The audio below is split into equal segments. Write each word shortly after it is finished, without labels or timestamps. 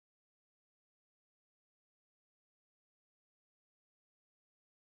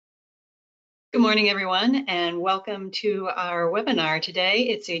Good morning, everyone, and welcome to our webinar today.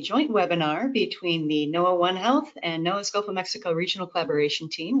 It's a joint webinar between the NOAA One Health and NOAA's Gulf of Mexico Regional Collaboration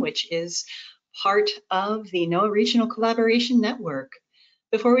Team, which is part of the NOAA Regional Collaboration Network.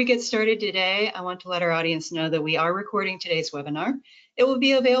 Before we get started today, I want to let our audience know that we are recording today's webinar. It will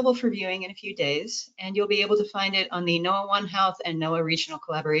be available for viewing in a few days, and you'll be able to find it on the NOAA One Health and NOAA Regional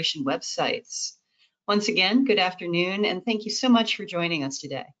Collaboration websites. Once again, good afternoon, and thank you so much for joining us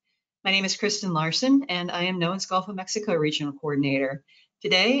today. My name is Kristen Larson, and I am NOAA's Gulf of Mexico Regional Coordinator.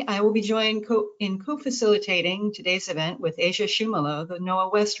 Today, I will be joined in co-facilitating today's event with Asia Shumalo, the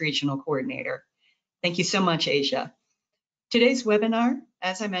NOAA West Regional Coordinator. Thank you so much, Asia. Today's webinar,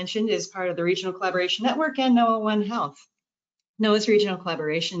 as I mentioned, is part of the Regional Collaboration Network and NOAA One Health. NOAA's Regional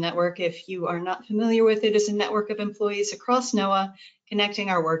Collaboration Network, if you are not familiar with it, is a network of employees across NOAA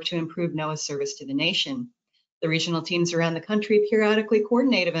connecting our work to improve NOAA's service to the nation. The regional teams around the country periodically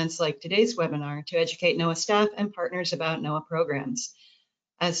coordinate events like today's webinar to educate NOAA staff and partners about NOAA programs.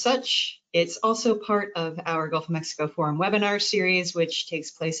 As such, it's also part of our Gulf of Mexico Forum webinar series, which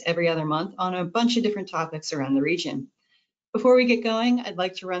takes place every other month on a bunch of different topics around the region. Before we get going, I'd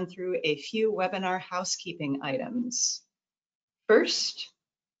like to run through a few webinar housekeeping items. First,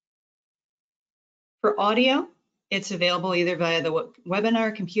 for audio, it's available either via the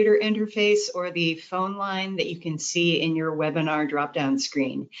webinar computer interface or the phone line that you can see in your webinar drop-down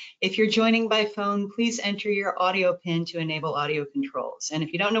screen. If you're joining by phone, please enter your audio pin to enable audio controls. And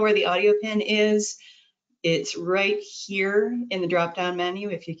if you don't know where the audio pin is, it's right here in the drop-down menu.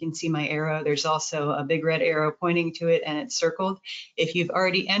 If you can see my arrow, there's also a big red arrow pointing to it and it's circled. If you've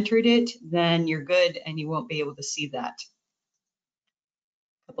already entered it, then you're good and you won't be able to see that.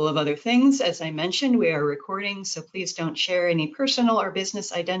 Couple of other things, as I mentioned, we are recording, so please don't share any personal or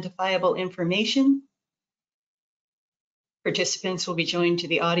business identifiable information. Participants will be joined to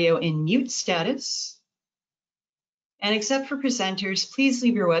the audio in mute status. And except for presenters, please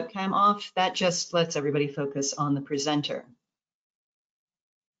leave your webcam off. That just lets everybody focus on the presenter.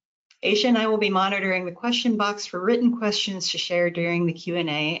 Aisha and I will be monitoring the question box for written questions to share during the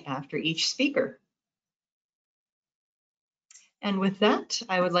Q&A after each speaker. And with that,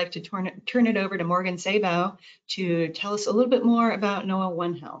 I would like to turn it over to Morgan Szabo to tell us a little bit more about NOAA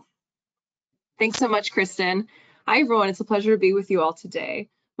One Health. Thanks so much, Kristen. Hi, everyone. It's a pleasure to be with you all today.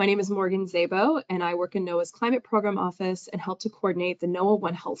 My name is Morgan Szabo, and I work in NOAA's Climate Program Office and help to coordinate the NOAA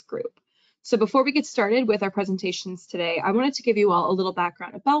One Health group. So before we get started with our presentations today, I wanted to give you all a little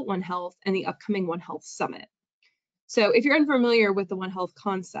background about One Health and the upcoming One Health Summit. So if you're unfamiliar with the One Health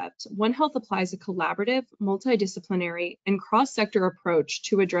concept, One Health applies a collaborative, multidisciplinary, and cross-sector approach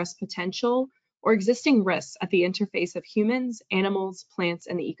to address potential or existing risks at the interface of humans, animals, plants,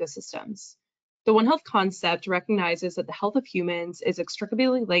 and the ecosystems. The One Health concept recognizes that the health of humans is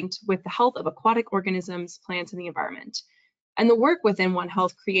inextricably linked with the health of aquatic organisms, plants, and the environment. And the work within One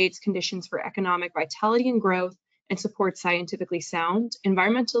Health creates conditions for economic vitality and growth and supports scientifically sound,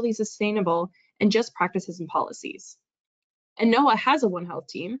 environmentally sustainable, and just practices and policies. And NOAA has a One Health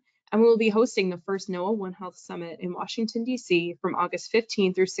team, and we will be hosting the first NOAA One Health Summit in Washington, D.C. from August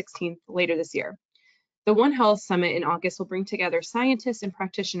 15th through 16th later this year. The One Health Summit in August will bring together scientists and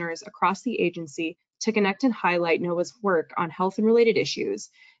practitioners across the agency to connect and highlight NOAA's work on health and related issues,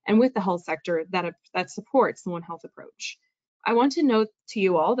 and with the health sector that supports the One Health approach. I want to note to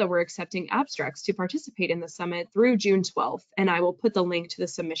you all that we're accepting abstracts to participate in the summit through June 12th, and I will put the link to the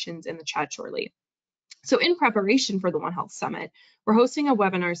submissions in the chat shortly. So in preparation for the One Health Summit, we're hosting a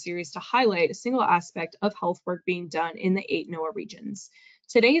webinar series to highlight a single aspect of health work being done in the 8 NOAA regions.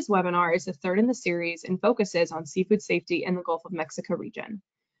 Today's webinar is the third in the series and focuses on seafood safety in the Gulf of Mexico region.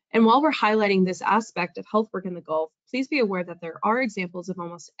 And while we're highlighting this aspect of health work in the Gulf, please be aware that there are examples of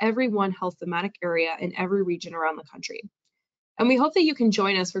almost every One Health thematic area in every region around the country. And we hope that you can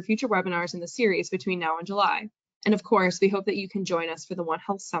join us for future webinars in the series between now and July. And of course, we hope that you can join us for the One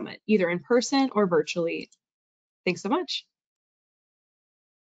Health Summit, either in person or virtually. Thanks so much.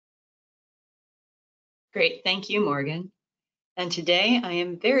 Great, thank you, Morgan. And today I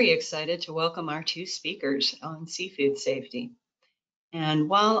am very excited to welcome our 2 speakers on seafood safety. And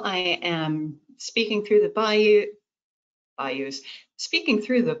while I am speaking through the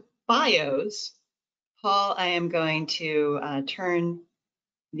bios, Paul, I am going to turn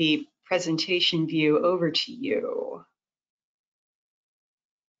the presentation view over to you.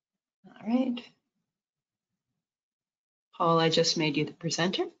 All right. Paul, I just made you the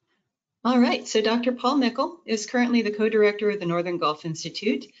presenter. All right, so Dr. Paul Mickle is currently the co-director of the Northern Gulf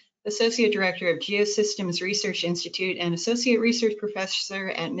Institute, associate director of Geosystems Research Institute, and associate research professor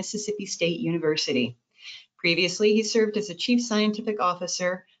at Mississippi State University. Previously, he served as a chief scientific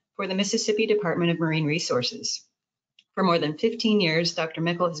officer for the Mississippi Department of Marine Resources. For more than 15 years, Dr.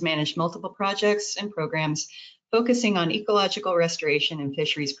 Mickle has managed multiple projects and programs focusing on ecological restoration and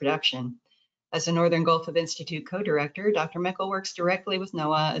fisheries production. As a Northern Gulf of Institute co-director, Dr. Mickle works directly with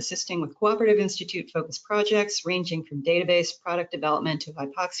NOAA, assisting with cooperative institute-focused projects ranging from database product development to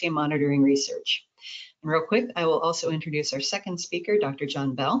hypoxia monitoring research. And real quick, I will also introduce our second speaker, Dr.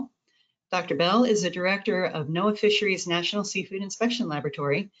 John Bell. Dr. Bell is the director of NOAA Fisheries National Seafood Inspection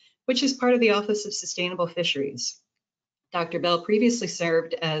Laboratory, which is part of the Office of Sustainable Fisheries. Dr. Bell previously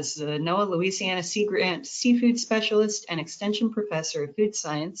served as the NOAA Louisiana Sea Grant Seafood Specialist and Extension Professor of Food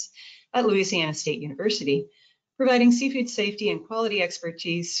Science at Louisiana State University, providing seafood safety and quality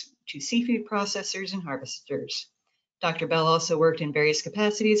expertise to seafood processors and harvesters. Dr. Bell also worked in various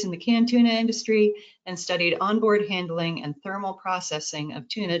capacities in the canned tuna industry and studied onboard handling and thermal processing of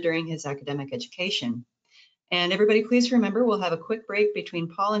tuna during his academic education. And everybody, please remember, we'll have a quick break between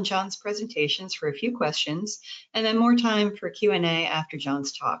Paul and John's presentations for a few questions, and then more time for Q&A after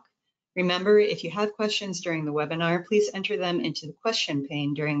John's talk. Remember, if you have questions during the webinar, please enter them into the question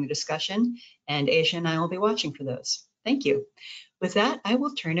pane during the discussion, and Asia and I will be watching for those. Thank you. With that, I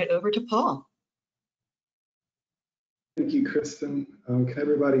will turn it over to Paul. Thank you, Kristen. Can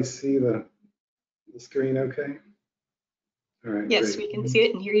everybody see the screen okay? All right. Yes, great. we can see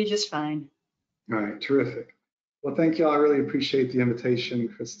it and hear you just fine. All right, terrific. Well, thank you all. I really appreciate the invitation,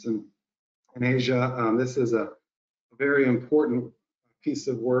 Kristen and Asia. This is a very important piece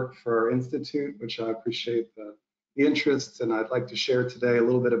of work for our institute, which I appreciate the interest, and I'd like to share today a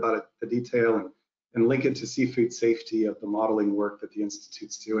little bit about the detail and link it to seafood safety of the modeling work that the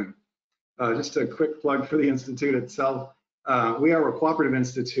institute's doing. Just a quick plug for the institute itself. We are a cooperative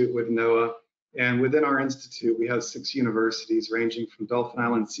institute with NOAA, and within our institute, we have 6 universities ranging from Dolphin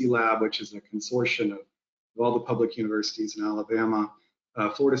Island Sea Lab, which is a consortium of all the public universities in Alabama,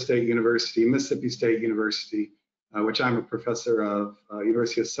 Florida State University, Mississippi State University, which I'm a professor of,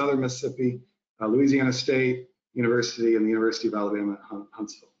 University of Southern Mississippi, Louisiana State University, and the University of Alabama at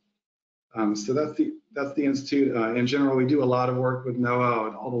Huntsville. So that's the institute. In general, we do a lot of work with NOAA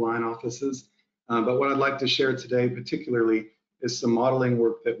and all the line offices. But what I'd like to share today particularly is some modeling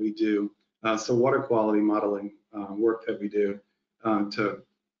work that we do. So water quality modeling work that we do to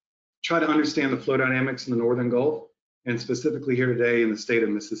try to understand the flow dynamics in the Northern Gulf, and specifically here today in the state of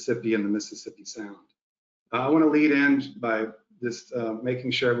Mississippi and the Mississippi Sound. I want to lead in by just making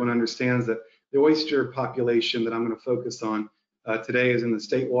sure everyone understands that the oyster population that I'm going to focus on today is in the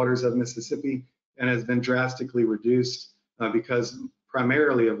state waters of Mississippi and has been drastically reduced because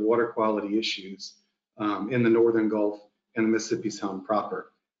primarily of water quality issues in the Northern Gulf and the Mississippi Sound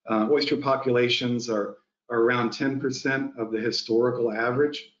proper. Oyster populations are around 10% of the historical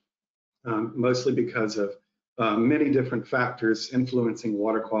average, mostly because of many different factors influencing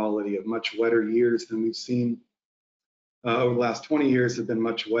water quality. Of much wetter years than we've seen over the last 20 years have been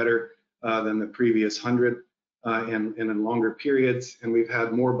much wetter than the previous 100 and in longer periods. And we've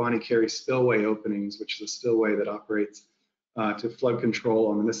had more Bonnie Carey spillway openings, which is a spillway that operates to flood control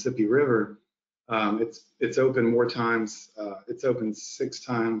on the Mississippi River. It's opened more times. It's opened 6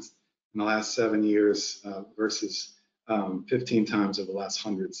 times in the last 7 years versus 15 times over the last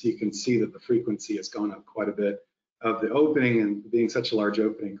 100. So you can see that the frequency has gone up quite a bit of the opening, and being such a large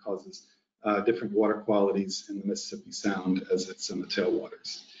opening causes different water qualities in the Mississippi Sound as it's in the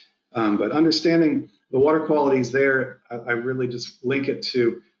tailwaters. But understanding the water qualities there, I really just link it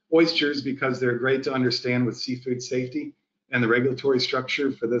to oysters because they're great to understand with seafood safety and the regulatory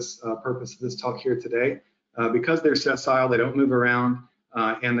structure for this purpose of this talk here today. Because they're sessile, they don't move around,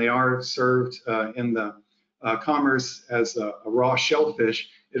 and they are served in the commerce as a raw shellfish,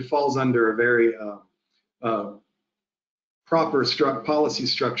 it falls under a very proper policy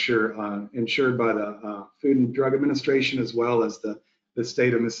structure ensured by the Food and Drug Administration, as well as the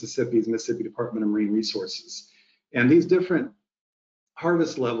state of Mississippi's Mississippi Department of Marine Resources. And these different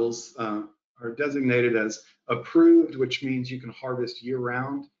harvest levels are designated as approved, which means you can harvest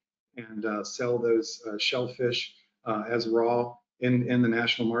year-round and sell those shellfish as raw in the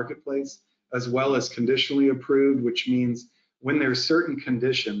national marketplace, as well as conditionally approved, which means when there's certain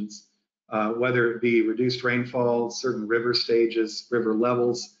conditions, whether it be reduced rainfall, certain river stages, river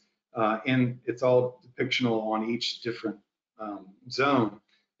levels, and it's all depictional on each different zone,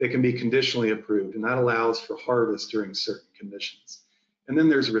 they can be conditionally approved, and that allows for harvest during certain conditions. And then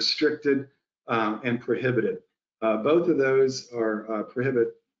there's restricted and prohibited. Both of those are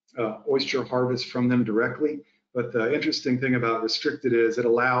prohibit oyster harvest from them directly, but the interesting thing about restricted is it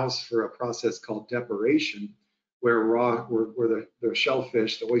allows for a process called deparation, where the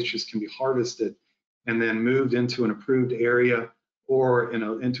shellfish, the oysters, can be harvested and then moved into an approved area or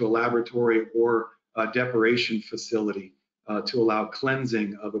into a laboratory or a depuration facility to allow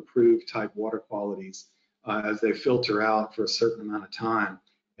cleansing of approved type water qualities as they filter out for a certain amount of time,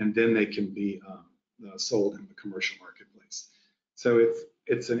 and then they can be sold in the commercial marketplace. So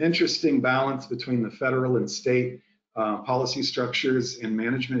it's an interesting balance between the federal and state policy structures and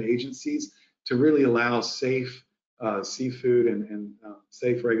management agencies to really allow safe seafood and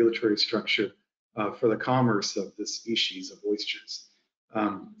safe regulatory structure for the commerce of this species of oysters.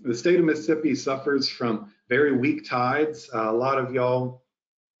 The state of Mississippi suffers from very weak tides. A lot of y'all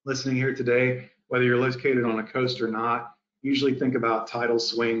listening here today, whether you're located on a coast or not, usually think about tidal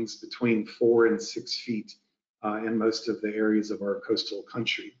swings between 4 and 6 feet in most of the areas of our coastal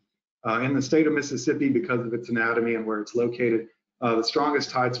country. In the state of Mississippi, because of its anatomy and where it's located, the strongest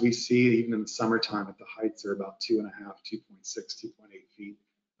tides we see, even in the summertime at the heights, are about 2.5, 2.6, 2.8 feet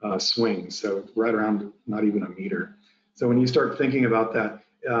swing. So right around not even a meter. So when you start thinking about that,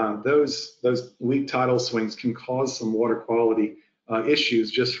 those weak tidal swings can cause some water quality issues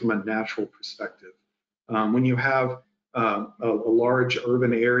just from a natural perspective. When you have a large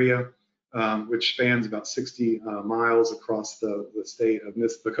urban area, which spans about 60 miles across the state of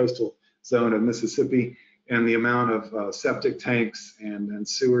the coastal zone of Mississippi, and the amount of septic tanks and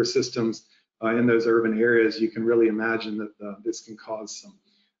sewer systems in those urban areas, you can really imagine that this can cause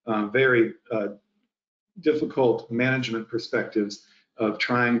some very difficult management perspectives of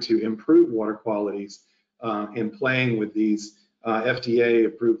trying to improve water qualities and playing with these FDA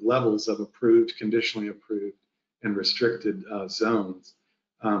approved levels of approved, conditionally approved, and restricted zones.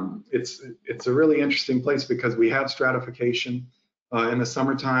 It's a really interesting place because we have stratification. In the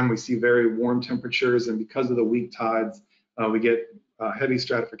summertime, we see very warm temperatures, and because of the weak tides, we get heavy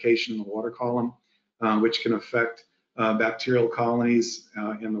stratification in the water column, which can affect bacterial colonies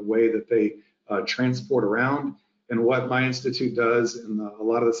in the way that they transport around. And what my institute does, and a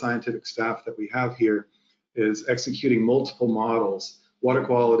lot of the scientific staff that we have here, is executing multiple models, water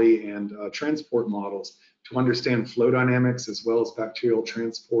quality and transport models, to understand flow dynamics as well as bacterial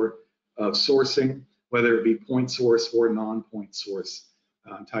transport of sourcing, whether it be point source or non-point source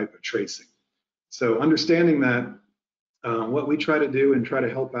type of tracing. So understanding that, what we try to do and try to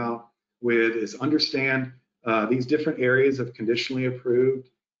help out with is understand these different areas of conditionally approved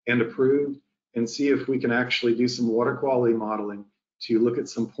and approved, and see if we can actually do some water quality modeling to look at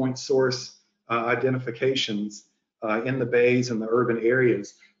some point source identifications in the bays and the urban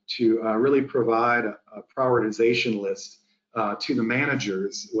areas to really provide a prioritization list to the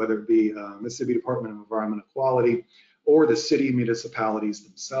managers, whether it be Mississippi Department of Environmental Quality or the city municipalities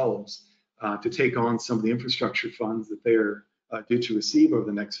themselves, to take on some of the infrastructure funds that they are due to receive over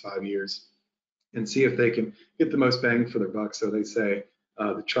the next 5 years, and see if they can get the most bang for their buck, so they say,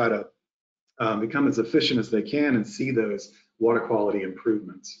 to try to become as efficient as they can and see those water quality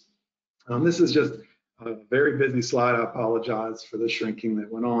improvements. This is just a very busy slide. I apologize for the shrinking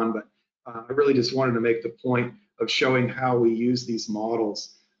that went on, but I really just wanted to make the point of showing how we use these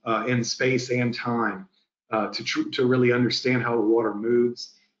models in space and time to really understand how the water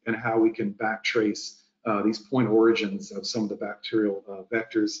moves and how we can backtrace these point origins of some of the bacterial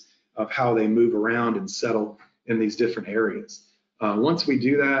vectors of how they move around and settle in these different areas. Once we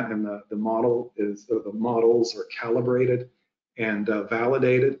do that and the models are calibrated and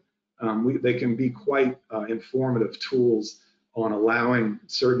validated, they can be quite informative tools on allowing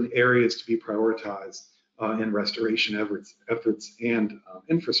certain areas to be prioritized in restoration efforts and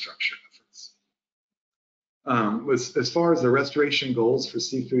infrastructure efforts. As far as the restoration goals for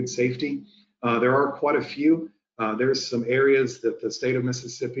seafood safety, there are quite a few. There's some areas that the state of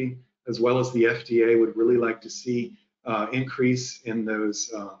Mississippi, as well as the FDA, would really like to see increase in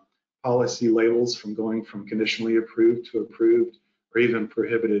those policy labels from going from conditionally approved to approved, or even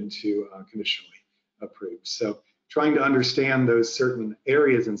prohibited to conditionally approved. So trying to understand those certain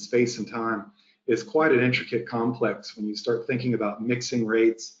areas in space and time is quite an intricate complex when you start thinking about mixing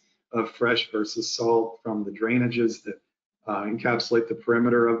rates of fresh versus salt from the drainages that encapsulate the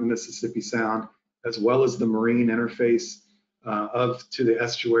perimeter of the Mississippi Sound, as well as the marine interface to the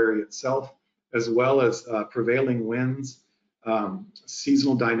estuary itself, as well as prevailing winds,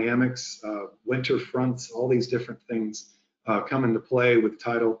 seasonal dynamics, winter fronts, all these different things come into play with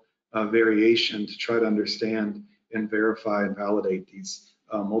tidal variation to try to understand and verify and validate these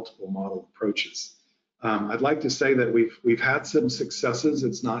multiple model approaches. I'd like to say that we've had some successes.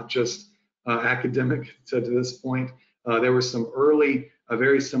 It's not just academic to this point. There were some early,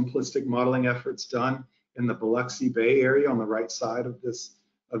 very simplistic modeling efforts done in the Biloxi Bay area on the right side of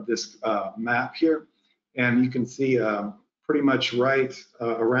this map here, and you can see pretty much right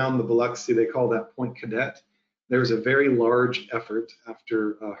around the Biloxi, they call that Point Cadet. there was a very large effort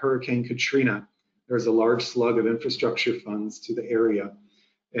after Hurricane Katrina. There was a large slug of infrastructure funds to the area,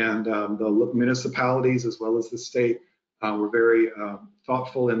 and the municipalities as well as the state were very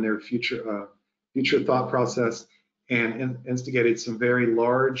thoughtful in their future thought process, and instigated some very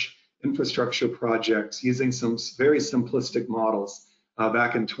large infrastructure projects using some very simplistic models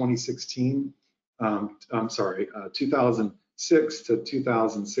back in 2016. 2006 to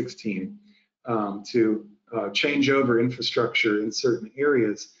 2016 to change over infrastructure in certain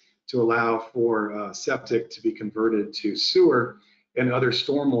areas to allow for septic to be converted to sewer and other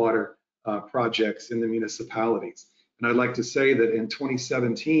stormwater projects in the municipalities. And I'd like to say that in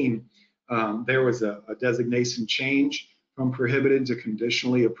 2017, there was a designation change from prohibited to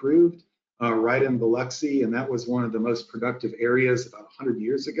conditionally approved right in Biloxi, and that was one of the most productive areas about 100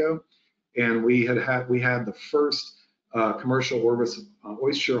 years ago. And we had the first commercial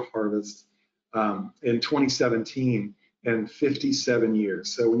oyster harvest in 2017 in 57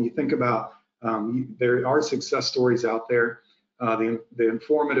 years. So when you think about, there are success stories out there. The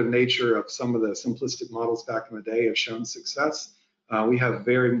informative nature of some of the simplistic models back in the day have shown success. We have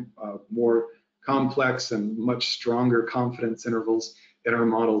very more complex and much stronger confidence intervals in our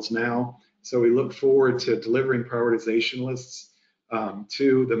models now. So we look forward to delivering prioritization lists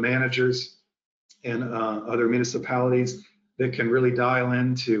to the managers and other municipalities that can really dial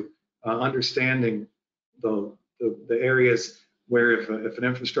into understanding the areas where if an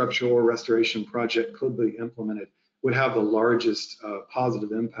infrastructure or restoration project could be implemented, would have the largest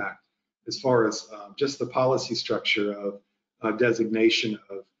positive impact as far as just the policy structure of designation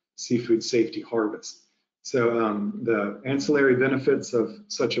of seafood safety harvest. So the ancillary benefits of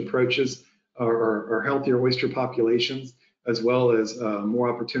such approaches are healthier oyster populations, as well as more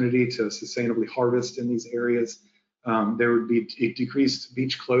opportunity to sustainably harvest in these areas. There would be decreased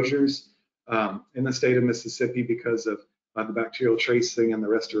beach closures in the state of Mississippi because of the bacterial tracing and the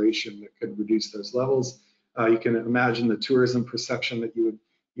restoration that could reduce those levels. You can imagine the tourism perception that you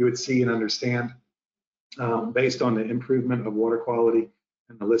would see and understand based on the improvement of water quality,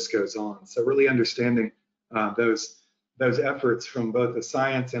 and the list goes on. So really understanding those efforts from both a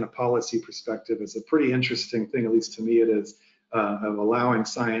science and a policy perspective is a pretty interesting thing, at least to me it is, of allowing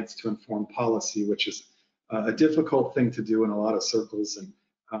science to inform policy, which is a difficult thing to do in a lot of circles. And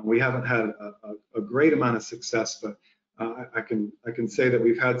we haven't had a great amount of success, but I can say that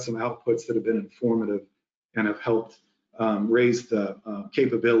we've had some outputs that have been informative and have helped raise the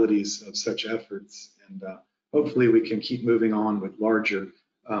capabilities of such efforts. And hopefully we can keep moving on with larger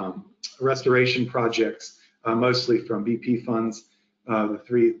restoration projects, mostly from BP funds, the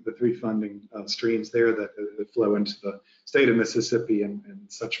three funding streams there that flow into the state of Mississippi, and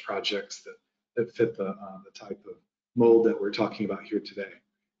such projects that fit the type of mold that we're talking about here today.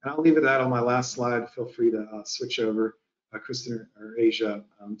 And I'll leave it at on my last slide. Feel free to switch over, Kristen or Asia,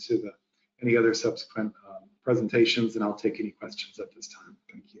 to any other subsequent presentations, and I'll take any questions at this time.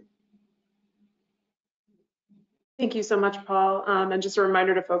 Thank you. Thank you so much, Paul. And just a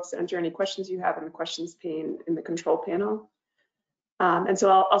reminder to folks to enter any questions you have in the questions pane in the control panel. And so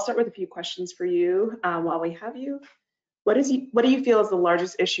I'll start with a few questions for you while we have you. What do you feel is the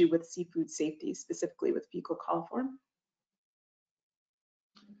largest issue with seafood safety, specifically with fecal coliform?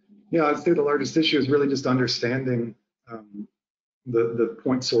 Yeah, I'd say the largest issue is really just understanding the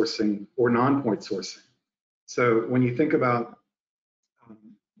point sourcing or non-point sourcing. So when you think about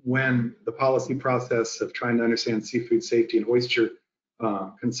when the policy process of trying to understand seafood safety and oyster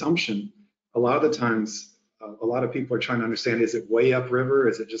consumption, a lot of the times, a lot of people are trying to understand, is it way upriver?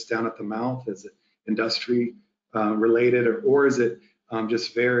 Is it just down at the mouth? Is it industry related? Or is it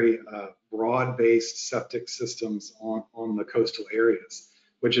just very broad-based septic systems on the coastal areas,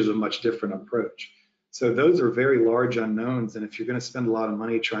 which is a much different approach. So those are very large unknowns, and if you're going to spend a lot of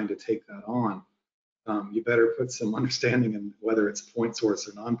money trying to take that on, you better put some understanding in whether it's point source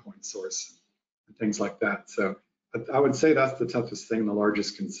or non-point source and things like that. So I would say that's the toughest thing. The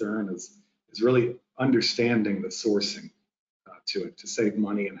largest concern is really understanding the sourcing to it to save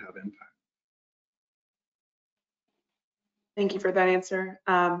money and have impact. Thank you for that answer.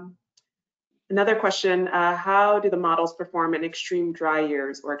 Another question, how do the models perform in extreme dry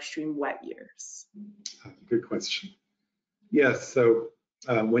years or extreme wet years? Good question. Yes, so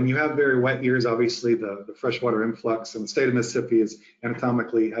when you have very wet years, obviously the freshwater influx in the state of Mississippi is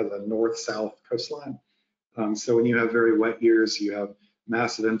anatomically has a north-south coastline. So when you have very wet years, you have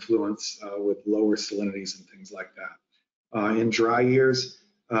massive influence with lower salinities and things like that. In dry years,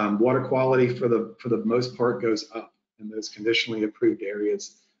 water quality for the most part goes up in those conditionally approved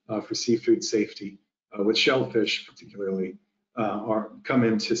areas for seafood safety, with shellfish particularly, come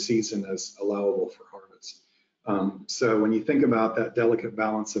into season as allowable for harvest. So when you think about that delicate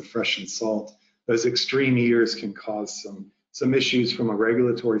balance of fresh and salt, those extreme years can cause some issues from a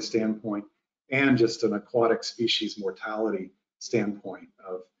regulatory standpoint and just an aquatic species mortality standpoint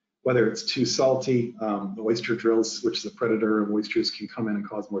of whether it's too salty, the oyster drills, which is a predator of oysters, can come in and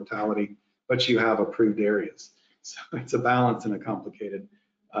cause mortality, but you have approved areas. So it's a balance and a complicated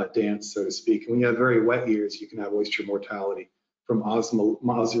dance, so to speak. And when you have very wet years, you can have oyster mortality from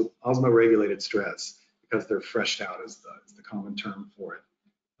osmoregulated stress because they're freshed out is the common term for it.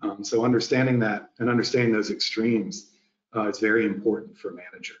 So understanding that and understanding those extremes is very important for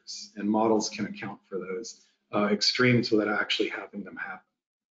managers, and models can account for those extremes without actually having them happen.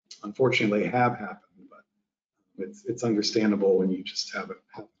 Unfortunately, they have happened, but it's understandable when you just have it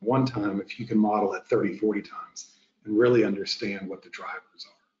happen one time if you can model it 30, 40 times and really understand what the drivers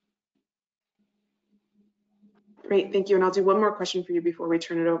are. Great, thank you. And I'll do one more question for you before we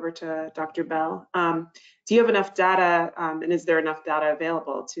turn it over to Dr. Bell. Do you have enough data, and is there enough data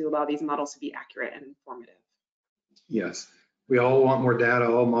available to allow these models to be accurate and informative? Yes, we all want more data.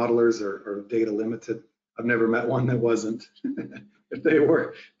 All modelers are data limited. I've never met one that wasn't. If they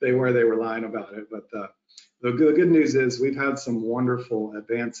were lying about it. But the good news is we've had some wonderful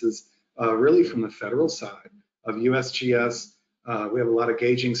advances, really from the federal side of USGS. We have a lot of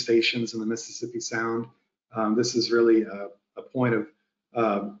gauging stations in the Mississippi Sound. This is really a point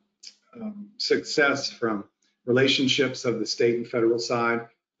of success from relationships of the state and federal side.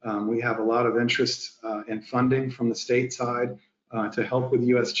 We have a lot of interest in funding from the state side to help with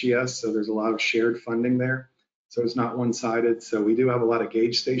USGS, so there's a lot of shared funding there. So it's not one-sided. So we do have a lot of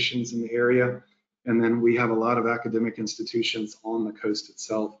gauge stations in the area, and then we have a lot of academic institutions on the coast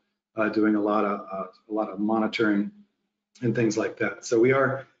itself doing a lot of monitoring and things like that. So we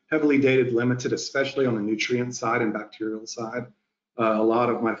are heavily data limited, especially on the nutrient side and bacterial side. A lot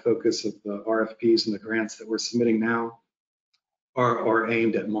of my focus of the RFPs and the grants that we're submitting now are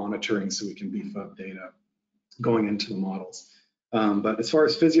aimed at monitoring so we can beef up data going into the models. But as far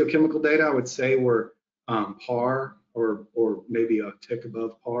as physiochemical data, I would say we're par or maybe a tick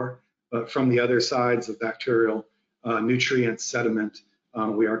above par. But from the other sides of bacterial, nutrient, sediment,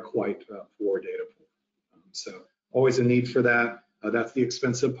 we are quite poor data poor. So always a need for that. That's the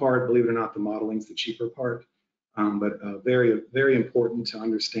expensive part. Believe it or not, the modeling is the cheaper part. But very, very important to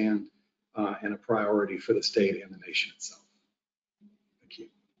understand and a priority for the state and the nation itself. Thank you.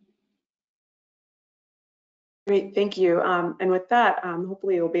 Great, thank you. And with that,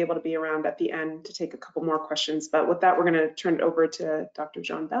 hopefully you'll be able to be around at the end to take a couple more questions. But with that, we're going to turn it over to Dr.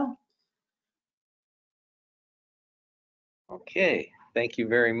 John Bell. Okay, thank you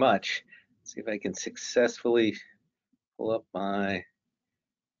very much. Let's see if I can successfully pull up my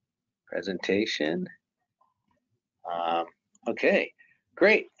presentation. Okay,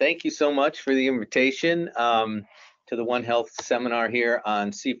 great. Thank you so much for the invitation to the One Health seminar here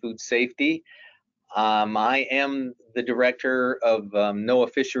on seafood safety. I am the director of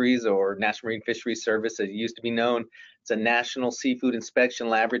NOAA Fisheries, or National Marine Fisheries Service, as it used to be known. It's a national seafood inspection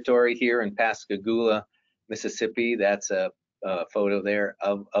laboratory here in Pascagoula, Mississippi. That's a photo there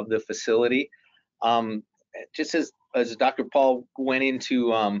of the facility. Just as Dr. Paul went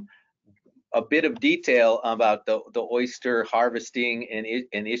into a bit of detail about the oyster harvesting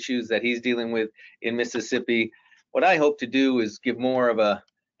and issues that he's dealing with in Mississippi, what I hope to do is give more of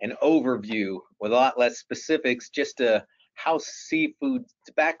an overview with a lot less specifics, just how seafood,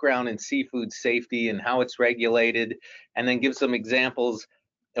 background in seafood safety and how it's regulated, and then give some examples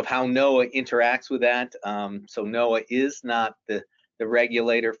of how NOAA interacts with that. So NOAA is not the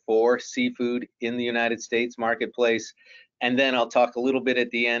regulator for seafood in the United States marketplace. And then I'll talk a little bit at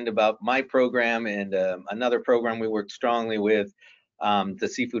the end about my program and another program we work strongly with, the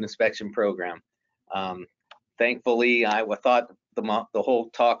Seafood Inspection Program. Thankfully, I thought the whole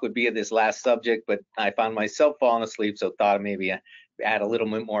talk would be at this last subject, but I found myself falling asleep, so thought maybe add a little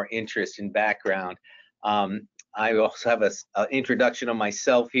bit more interest in background. I also have an introduction of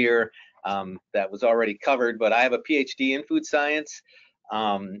myself here that was already covered, but I have a PhD in food science,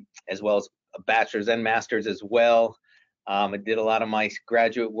 as well as a bachelor's and master's as well. I did a lot of my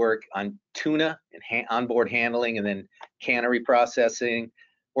graduate work on tuna and onboard handling and then cannery processing.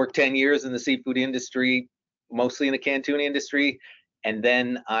 Worked 10 years in the seafood industry, mostly in the canned tuna industry. And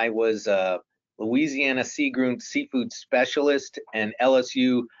then I was a Louisiana Seagroom seafood specialist and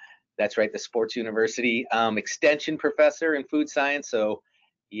LSU, that's right, the sports university, extension professor in food science. So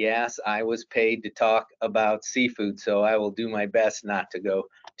yes, I was paid to talk about seafood, so I will do my best not to go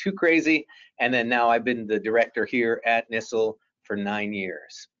too crazy. And then now I've been the director here at NISL for 9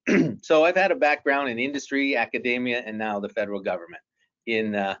 years. So I've had a background in industry, academia, and now the federal government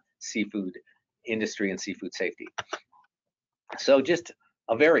in seafood industry and seafood safety. So just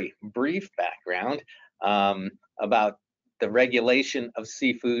a very brief background about the regulation of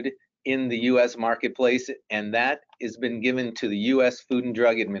seafood in the U.S. marketplace, and that has been given to the U.S. Food and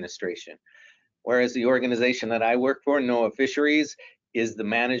Drug Administration. Whereas the organization that I work for, NOAA Fisheries, is the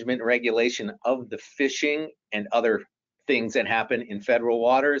management regulation of the fishing and other things that happen in federal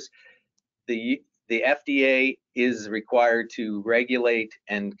waters. The FDA is required to regulate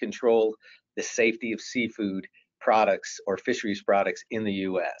and control the safety of seafood products or fisheries products in the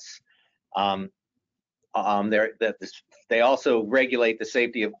U.S. They also regulate the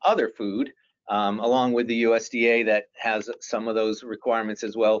safety of other food, along with the USDA that has some of those requirements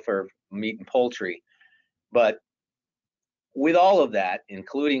as well for meat and poultry. But with all of that,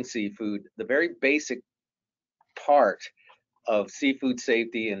 including seafood, the very basic part of seafood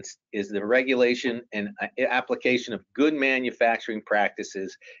safety is the regulation and application of good manufacturing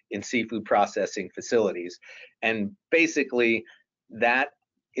practices in seafood processing facilities. And basically, that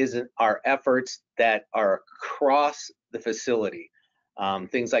is our efforts that are across the facility.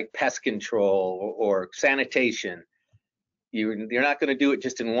 Things like pest control or sanitation. You're not going to do it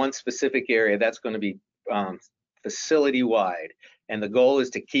just in one specific area. That's going to be facility-wide. And the goal is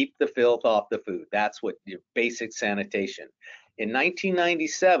to keep the filth off the food. That's what your basic sanitation. In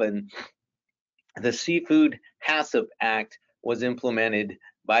 1997, the Seafood HACCP Act was implemented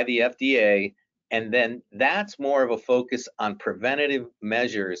by the FDA, and then that's more of a focus on preventative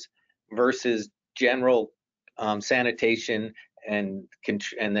measures versus general sanitation and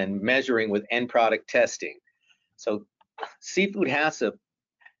then measuring with end product testing. So Seafood HACCP,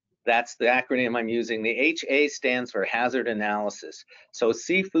 that's the acronym I'm using. The HA stands for hazard analysis. So a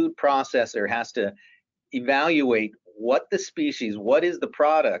seafood processor has to evaluate what the species, what is the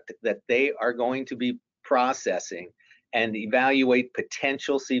product that they are going to be processing, and evaluate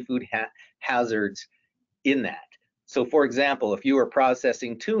potential seafood hazards in that. So for example, if you are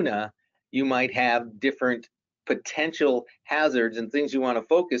processing tuna, you might have different potential hazards and things you want to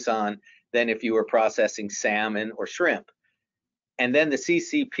focus on than if you were processing salmon or shrimp. And then the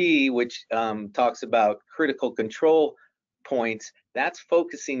CCP, which talks about critical control points, that's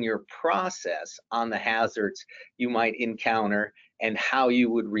focusing your process on the hazards you might encounter and how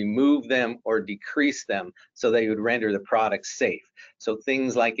you would remove them or decrease them so they would render the product safe. So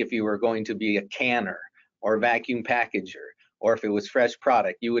things like if you were going to be a canner or a vacuum packager, or if it was fresh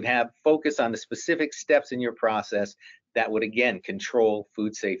product, you would have focus on the specific steps in your process that would, again, control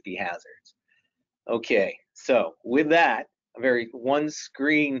food safety hazards. Okay, so with that, a very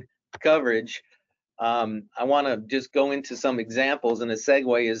one-screen coverage, I want to just go into some examples, and the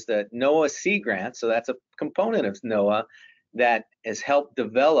segue is the NOAA Sea Grant. So that's a component of NOAA that has helped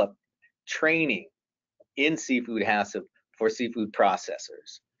develop training in seafood HACCP for seafood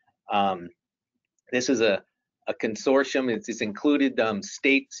processors. This is a consortium. It's included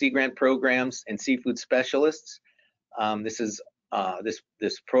state Sea Grant programs and seafood specialists.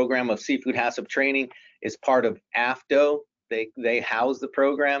 This program of seafood HACCP training is part of AFDO. They house the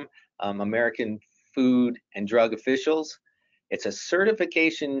program, American Food and Drug Officials. It's a certified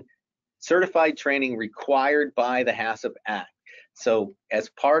training required by the HACCP Act. So as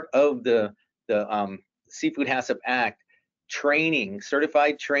part of the Seafood HACCP Act,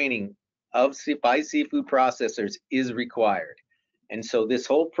 certified training by seafood processors is required. And so this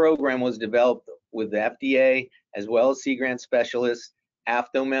whole program was developed with the FDA, as well as Sea Grant specialists,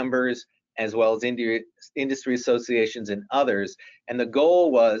 AFDO members, as well as industry associations and others. And the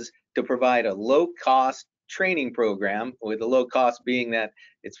goal was to provide a low-cost training program, with the low cost being that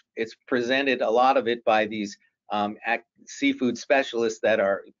it's presented, a lot of it, by these seafood specialists that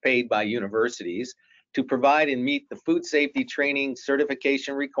are paid by universities to provide and meet the food safety training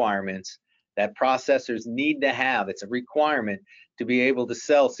certification requirements that processors need to have. It's a requirement to be able to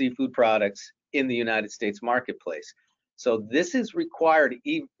sell seafood products in the United States marketplace. So this is required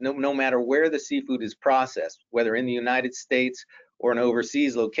no matter where the seafood is processed, whether in the United States or in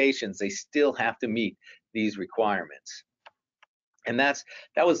overseas locations, they still have to meet these requirements. And that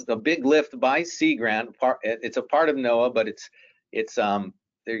was a big lift by Sea Grant. It's a part of NOAA, but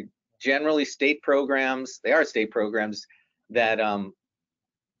they're generally state programs. They are state programs that,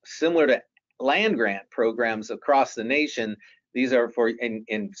 similar to land grant programs across the nation, these are for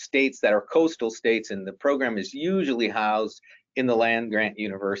in states that are coastal states, and the program is usually housed in the land grant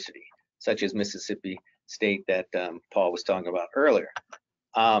university, such as Mississippi State that Paul was talking about earlier.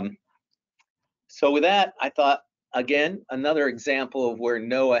 So with that, I thought, again, another example of where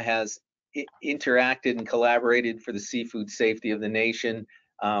NOAA has interacted and collaborated for the seafood safety of the nation.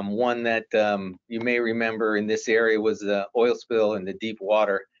 One that you may remember in this area was the oil spill in the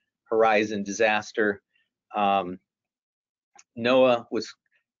Deepwater Horizon disaster. NOAA was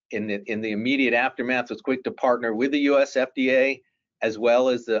in the immediate aftermath was quick to partner with the US FDA as well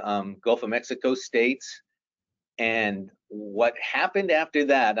as the Gulf of Mexico states. And what happened after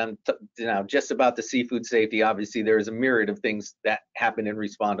that, now just about the seafood safety, obviously there is a myriad of things that happened in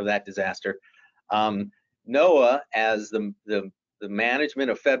response to that disaster. NOAA, as the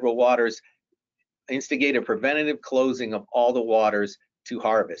management of federal waters, instigated preventative closing of all the waters to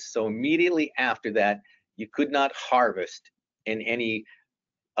harvest. So immediately after that, you could not harvest in any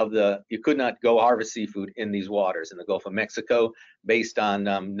of you could not go harvest seafood in these waters in the Gulf of Mexico based on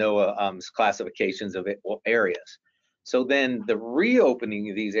NOAA's classifications of areas. So then the reopening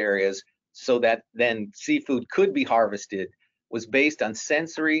of these areas so that then seafood could be harvested was based on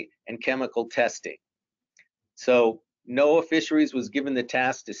sensory and chemical testing. So NOAA Fisheries was given the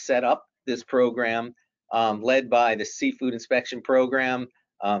task to set up this program led by the Seafood Inspection Program,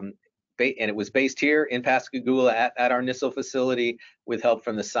 and it was based here in Pascagoula at our NISL facility with help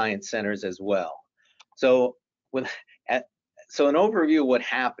from the science centers as well. So an overview of what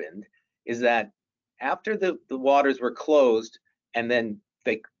happened is that after the waters were closed and then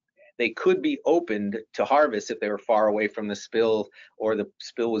they could be opened to harvest if they were far away from the spill or the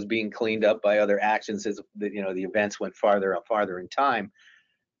spill was being cleaned up by other actions as the events went farther and farther in time,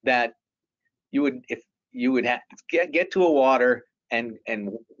 that you would get to a water and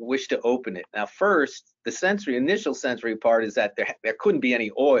wish to open it. Now first, the initial sensory part is that there couldn't be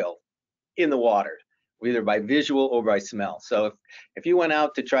any oil in the water, either by visual or by smell. So if you went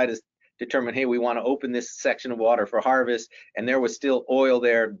out to try to determine, hey, we want to open this section of water for harvest, and there was still oil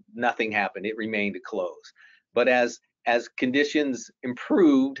there, nothing happened. It remained closed. But as conditions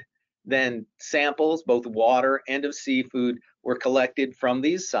improved, then samples, both water and of seafood, were collected from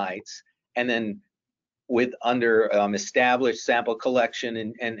these sites, and then under established sample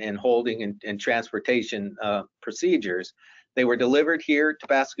collection and holding and transportation procedures, they were delivered here to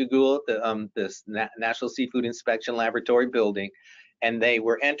Pascagoula, this National Seafood Inspection Laboratory building, and they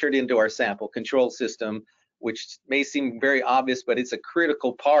were entered into our sample control system, which may seem very obvious, but it's a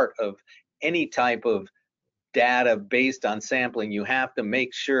critical part of any type of data based on sampling. You have to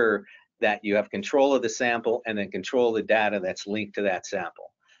make sure that you have control of the sample and then control of the data that's linked to that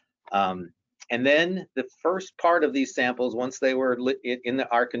sample. And then the first part of these samples, once they were in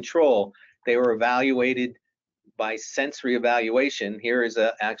our control, they were evaluated by sensory evaluation. Here is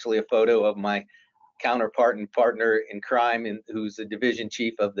actually a photo of my counterpart and partner in crime, who's the division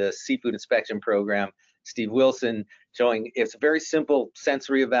chief of the Seafood Inspection Program, Steve Wilson, showing it's a very simple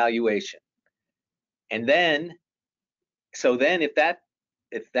sensory evaluation. And then,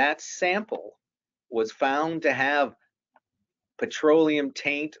 if that sample was found to have petroleum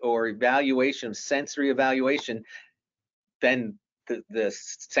taint or evaluation, sensory evaluation, then the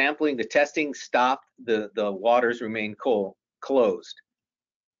sampling, the testing stopped, the waters remained closed.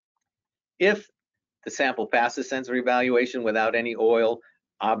 If the sample passes sensory evaluation without any oil,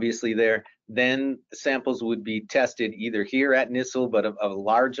 obviously then the samples would be tested either here at NISL, but a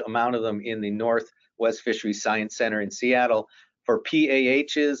large amount of them in the Northwest Fisheries Science Center in Seattle for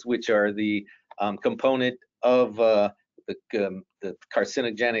PAHs, which are the component of the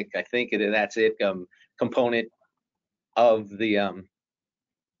carcinogenic, I think that's it, component of the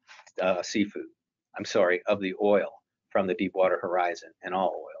seafood. I'm sorry, of the oil from the Deepwater Horizon and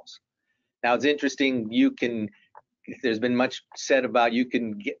all oils. Now it's interesting, there's been much said about you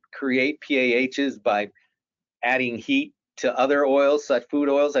can create PAHs by adding heat to other oils, food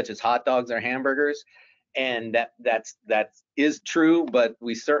oils such as hot dogs or hamburgers, and that is true, but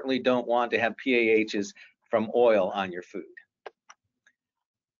we certainly don't want to have PAHs from oil on your food.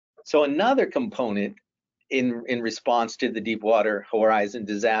 So another component in response to the Deepwater Horizon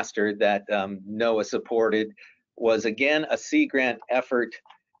disaster that NOAA supported was, again, a sea grant effort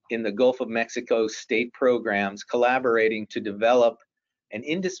in the Gulf of Mexico state programs, collaborating to develop an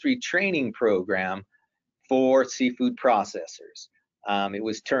industry training program for seafood processors. It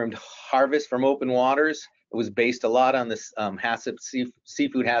was termed Harvest from Open Waters. It was based a lot on this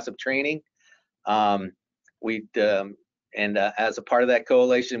seafood HACCP training. As a part of that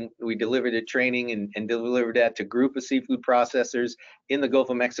coalition, we delivered a training and delivered that to a group of seafood processors in the Gulf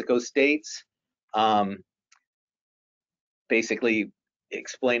of Mexico states, basically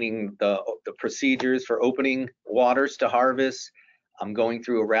explaining the procedures for opening waters to harvest. I'm going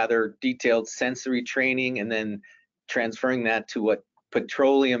through a rather detailed sensory training and then transferring that to a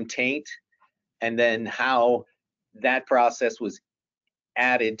petroleum taint, and then how that process was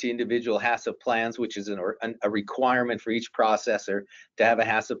added to individual HACCP plans, which is a requirement for each processor to have a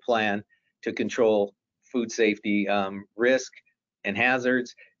HACCP plan to control food safety risk and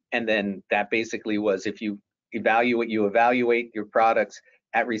hazards. And then that basically was, if you evaluate your products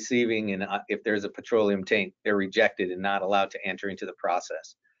at receiving, and if there's a petroleum taint, they're rejected and not allowed to enter into the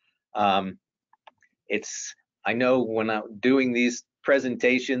process. I know when I'm doing these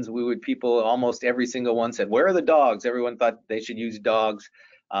presentations, people, almost every single one said, where are the dogs? Everyone thought they should use dogs.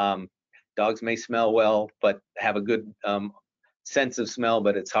 Dogs may smell well, but have a good sense of smell,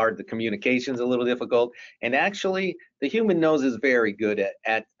 but it's hard. The communication's a little difficult. And actually, the human nose is very good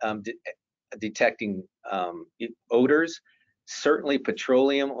at detecting odors, certainly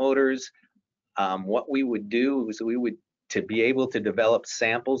petroleum odors. What we would do is to be able to develop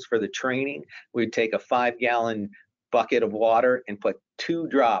samples for the training, we'd take a 5-gallon bucket of water and put 2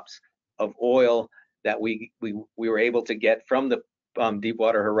 drops of oil that we were able to get from the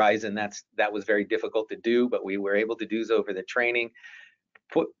Deepwater Horizon. That was very difficult to do, but we were able to do so over the training.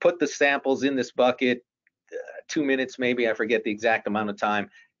 Put the samples in this bucket, 2 minutes maybe, I forget the exact amount of time,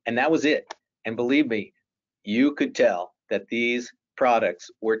 and that was it. And believe me, you could tell that these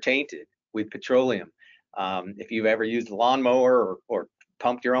products were tainted with petroleum. If you've ever used a lawnmower or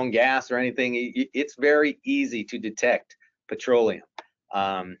pumped your own gas or anything, it's very easy to detect petroleum.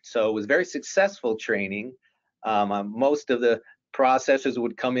 So it was very successful training. Most of the processors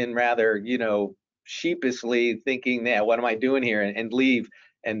would come in rather, sheepishly thinking, yeah, what am I doing here, and leave,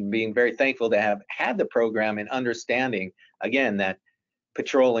 and being very thankful to have had the program and understanding, again, that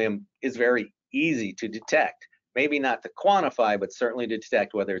petroleum is very easy to detect. Maybe not to quantify, but certainly to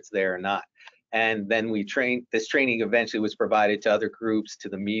detect whether it's there or not. And then this training eventually was provided to other groups, to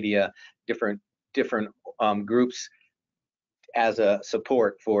the media, different groups, as a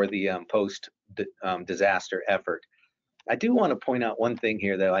support for the post-disaster effort. I do want to point out one thing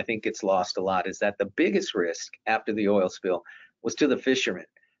here that I think gets lost a lot, is that the biggest risk after the oil spill was to the fishermen.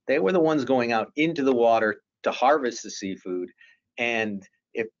 They were the ones going out into the water to harvest the seafood, and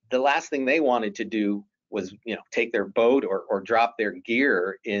if the last thing they wanted to do was, take their boat or drop their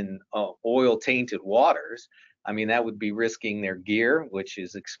gear in oil tainted waters, I mean, that would be risking their gear, which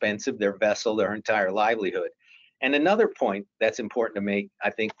is expensive, their vessel, their entire livelihood. And another point that's important to make, I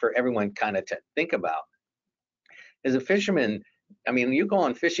think, for everyone kind of to think about, is a fisherman, I mean, you go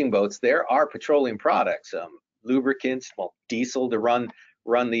on fishing boats, there are petroleum products, lubricants, diesel to run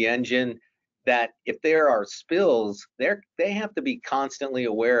the engine, that if there are spills, they have to be constantly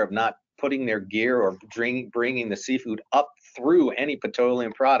aware of not putting their gear or bringing the seafood up through any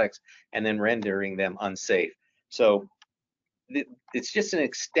petroleum products and then rendering them unsafe. So it's just an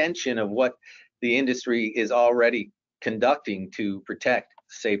extension of what the industry is already conducting to protect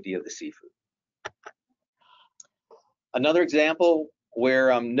the safety of the seafood. Another example where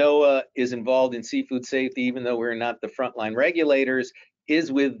NOAA is involved in seafood safety, even though we're not the frontline regulators,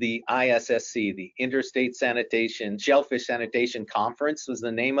 is with the ISSC, the Interstate Shellfish Sanitation Conference was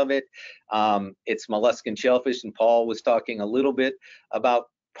the name of it. It's molluscan shellfish, and Paul was talking a little bit about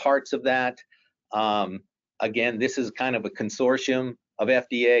parts of that. Again, this is kind of a consortium of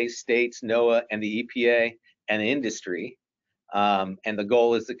FDA, states, NOAA, and the EPA and industry. And the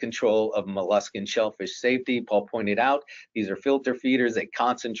goal is the control of molluscan shellfish safety. Paul pointed out, these are filter feeders. They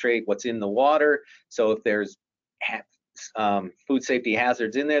concentrate what's in the water. So if there's food safety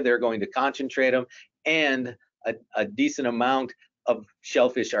hazards in there, they're going to concentrate them. And a decent amount of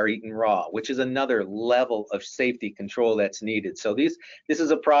shellfish are eaten raw, which is another level of safety control that's needed. So this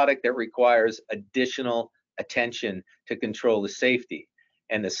is a product that requires additional attention to control the safety.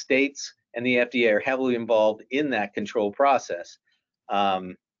 And the states and the FDA are heavily involved in that control process.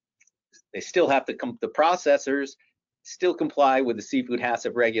 They still have to the processors still comply with the seafood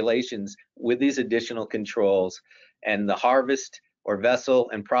HACCP regulations with these additional controls, and the harvest or vessel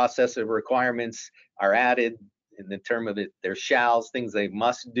and processor requirements are added in the term of it. Their shalls, things they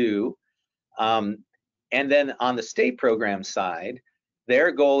must do. And then on the state program side,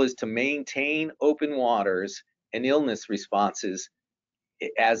 their goal is to maintain open waters and illness responses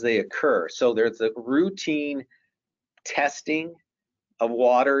as they occur. So there's a routine testing of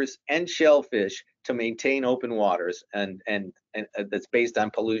waters and shellfish to maintain open waters, and that's based on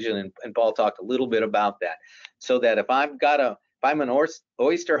pollution, and Paul talked a little bit about that. So that if I'm an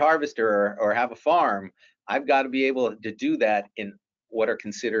oyster harvester or have a farm, I've got to be able to do that in what are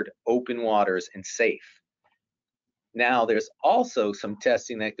considered open waters and safe. Now, there's also some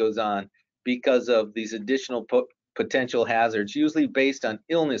testing that goes on because of these additional potential hazards, usually based on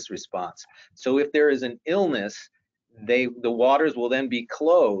illness response. So if there is an illness, the waters will then be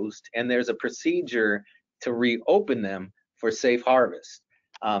closed, and there's a procedure to reopen them for safe harvest.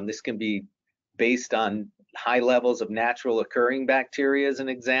 This can be based on high levels of natural occurring bacteria, as an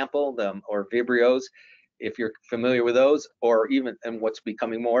example, or Vibrios. if you're familiar with those, or even, and what's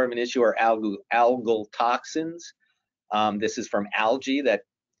becoming more of an issue are algal toxins. This is from algae that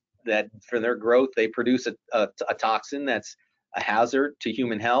for their growth, they produce a toxin that's a hazard to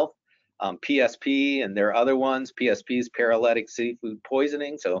human health. PSP, and there are other ones. PSP is paralytic seafood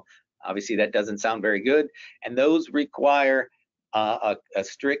poisoning, so obviously that doesn't sound very good. And those require a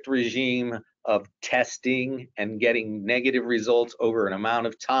strict regime of testing and getting negative results over an amount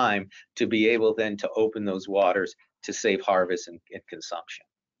of time to be able then to open those waters to safe harvest and consumption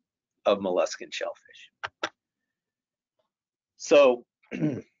of molluscan shellfish. So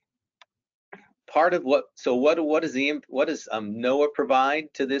part of what does NOAA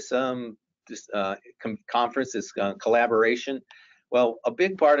provide to this conference, this collaboration? Well, a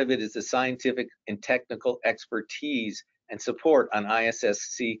big part of it is the scientific and technical expertise and support on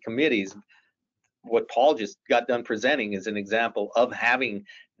ISSC committees. What Paul just got done presenting is an example of having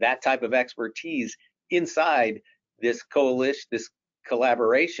that type of expertise inside this coalition, this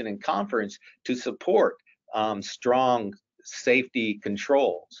collaboration and conference to support strong safety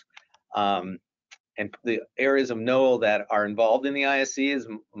controls. And the areas of NOAA that are involved in the ISC is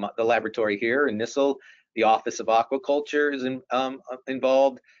the laboratory here in Mickle. The Office of Aquaculture is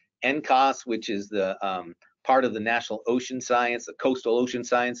involved. NCOS, which is the part of the National Ocean Science, the Coastal Ocean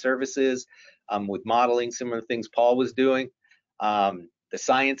Science Services, with modeling similar things Paul was doing. The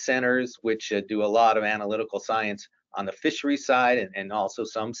science centers, which do a lot of analytical science on the fishery side and also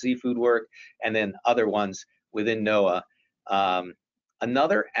some seafood work, and then other ones within NOAA.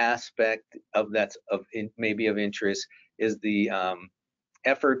 Another aspect of that's maybe of interest is the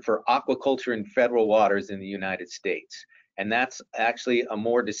effort for aquaculture in federal waters in the United States. And that's actually a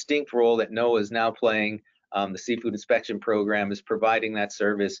more distinct role that NOAA is now playing. The Seafood Inspection Program is providing that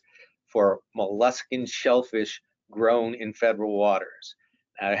service for molluscan shellfish grown in federal waters.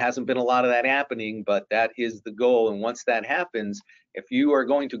 Now, there hasn't been a lot of that happening, but that is the goal. And once that happens, if you are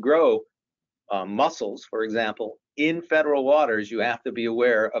going to grow mussels, for example, in federal waters, you have to be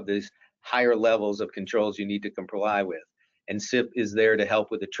aware of these higher levels of controls you need to comply with. And SIP is there to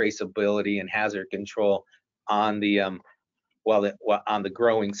help with the traceability and hazard control on the on the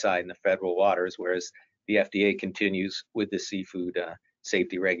growing side in the federal waters, whereas the FDA continues with the seafood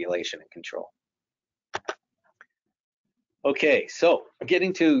safety regulation and control. Okay, so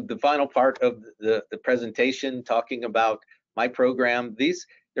getting to the final part of the presentation, talking about my program.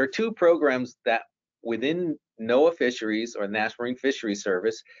 There are two programs that within NOAA Fisheries, or National Marine Fisheries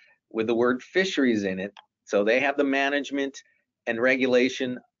Service, with the word fisheries in it. So they have the management and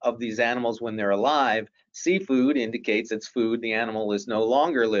regulation of these animals when they're alive. Seafood indicates it's food, the animal is no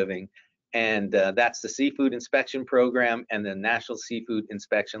longer living. And that's the Seafood Inspection Program and the National Seafood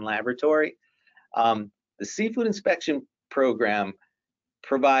Inspection Laboratory. The Seafood Inspection Program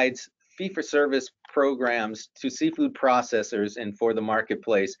provides fee-for-service programs to seafood processors and for the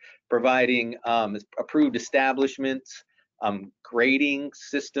marketplace, providing approved establishments, grading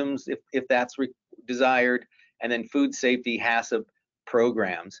systems if that's desired, and then food safety HACCP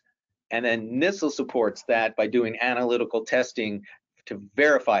programs. And then NISL supports that by doing analytical testing to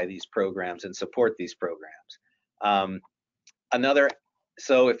verify these programs and support these programs.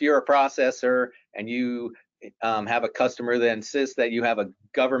 So if you're a processor and you have a customer that insists that you have a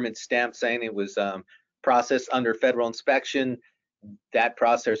government stamp saying it was processed under federal inspection, that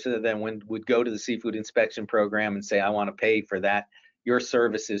processor then would go to the Seafood Inspection Program and say, I want to pay for that, your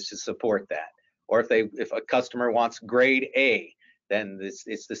services to support that. Or if a customer wants grade A, then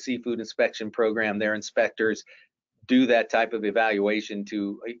it's the Seafood Inspection Program. Their inspectors do that type of evaluation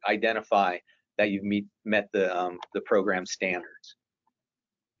to identify that you've met the program standards.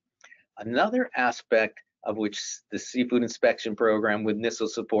 Another aspect of which the Seafood Inspection Program with NISL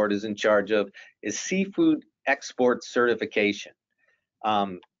support is in charge of is seafood export certification.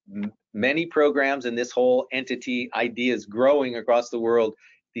 Many programs in this whole entity idea is growing across the world.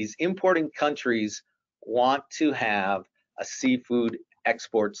 These importing countries want to have a seafood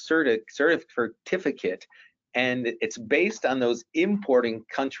export certificate, and it's based on those importing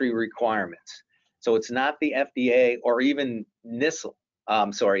country requirements. So it's not the FDA or even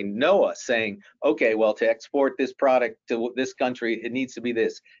NOAA saying, okay, well, to export this product to this country, it needs to be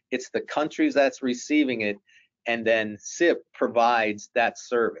this. It's the countries that's receiving it, and then SIP provides that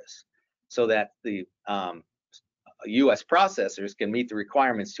service so that the U.S. processors can meet the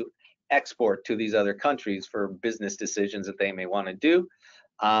requirements to export to these other countries for business decisions that they may want to do.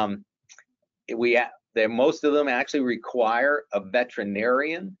 Most of them actually require a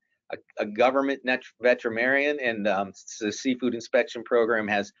veterinarian, a government veterinarian, and the Seafood Inspection Program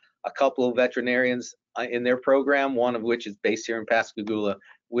has a couple of veterinarians in their program, one of which is based here in Pascagoula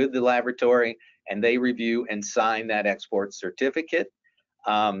with the laboratory, and they review and sign that export certificate.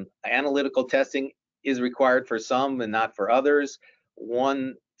 Analytical testing is required for some and not for others.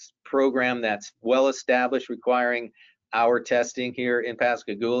 One program that's well established requiring our testing here in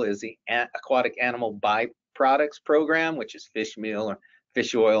Pascagoula is the Aquatic Animal Byproducts Program, which is fish meal or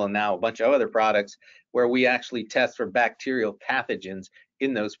fish oil and now a bunch of other products, where we actually test for bacterial pathogens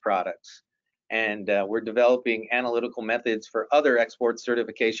in those products. And we're developing analytical methods for other export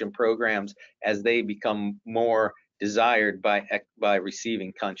certification programs as they become more desired by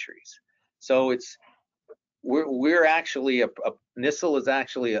receiving countries. So we're actually NISL is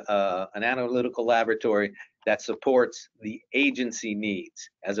actually an analytical laboratory that supports the agency needs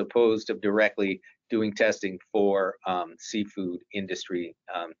as opposed to directly doing testing for seafood industry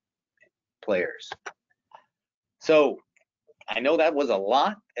players. So I know that was a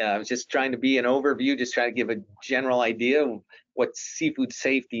lot. I was just trying to be an overview, just trying to give a general idea of what seafood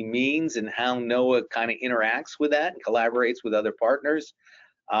safety means and how NOAA kind of interacts with that and collaborates with other partners.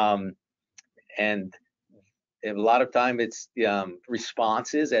 And a lot of time it's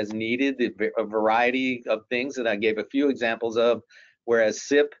responses as needed, a variety of things that I gave a few examples of, whereas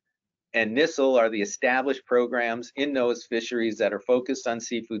SIP and NISL are the established programs in NOAA's fisheries that are focused on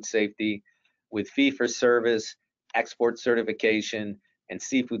seafood safety with fee-for-service, export certification, and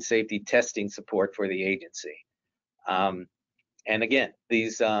seafood safety testing support for the agency. And again,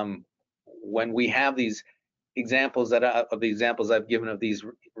 these when we have these examples of the examples I've given of these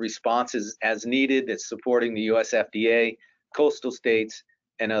responses as needed, it's supporting the US FDA, coastal states,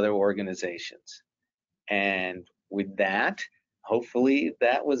 and other organizations. And with that, hopefully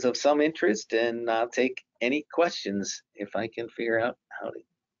that was of some interest, and I'll take any questions if I can figure out how to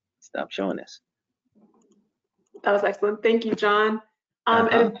stop showing this. That was excellent. Thank you, John.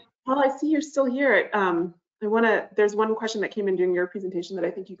 And Paul, I see you're still here. There's one question that came in during your presentation that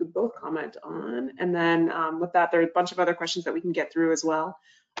I think you could both comment on. And then with that, there are a bunch of other questions that we can get through as well.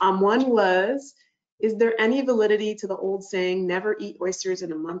 One was, is there any validity to the old saying, never eat oysters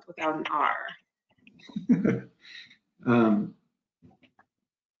in a month without an R? I'm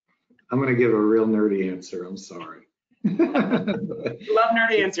going to give a real nerdy answer. I'm sorry. Love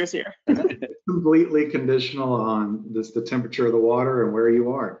nerdy answers here. It's completely conditional on the temperature of the water and where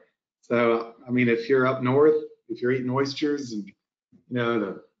you are. So, I mean, if you're up north, if you're eating oysters and,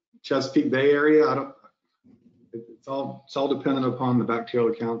 the Chesapeake Bay area, it's all dependent upon the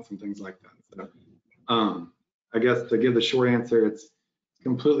bacterial counts and things like that. So, I guess to give the short answer, it's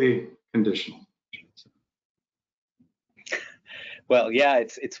completely conditional. Well, yeah,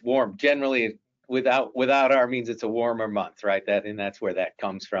 it's warm. Generally, without R means it's a warmer month, right? That's where that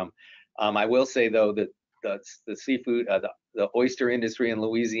comes from. I will say though that the seafood, the oyster industry in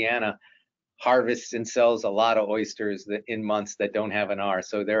Louisiana harvests and sells a lot of oysters in months that don't have an R.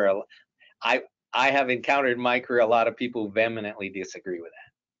 So I have encountered in my career a lot of people who vehemently disagree with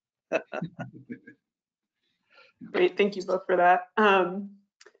that. Great, thank you both for that.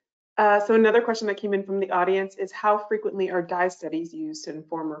 So another question that came in from the audience is, how frequently are dye studies used to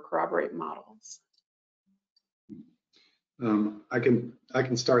inform or corroborate models? I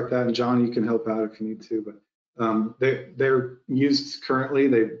can start that, and John, you can help out if you need to. But they're used currently.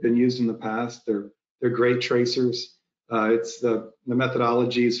 They've been used in the past. They're great tracers. It's the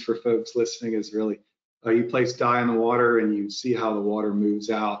methodologies for folks listening is really you place dye in the water and you see how the water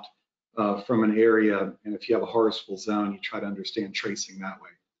moves out from an area, and if you have a harvestable zone, you try to understand tracing that way.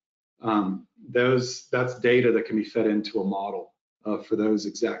 That's data that can be fed into a model for those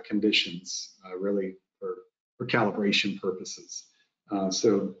exact conditions, really for calibration purposes.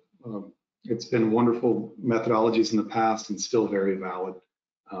 So it's been wonderful methodologies in the past and still very valid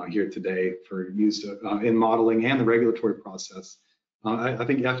here today for use in modeling and the regulatory process. I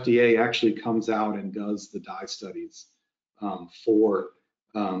think FDA actually comes out and does the dye studies for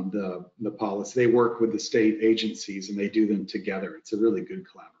the policy. They work with the state agencies and they do them together. It's a really good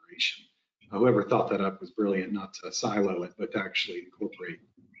collaboration. Whoever thought that up was brilliant, not to silo it, but to actually incorporate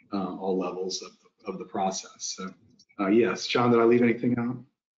all levels of the process. So yes, John, did I leave anything out?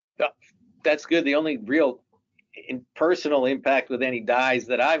 No, that's good. The only real personal impact with any dyes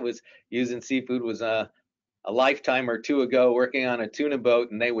that I was using seafood was a lifetime or two ago working on a tuna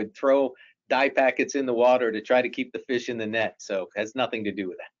boat, and they would throw dye packets in the water to try to keep the fish in the net. So it has nothing to do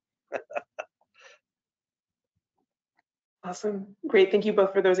with that. Awesome. Great. Thank you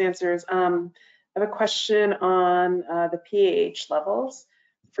both for those answers. I have a question on the PAH levels.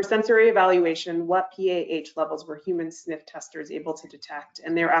 For sensory evaluation, what PAH levels were human sniff testers able to detect?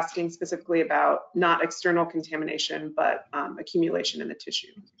 And they're asking specifically about not external contamination, but accumulation in the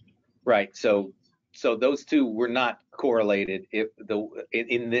tissue. Right. So so those two were not correlated. If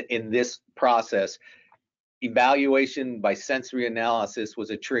in this process, evaluation by sensory analysis was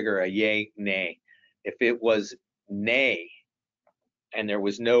a trigger, a yay, nay. If it was nay and there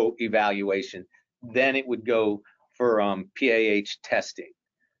was no evaluation, then it would go for PAH testing.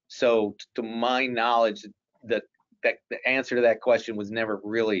 So to my knowledge, that the answer to that question was never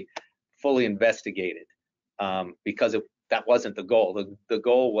really fully investigated, because that wasn't the goal. The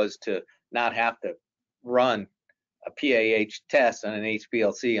goal was to not have to run a PAH test on an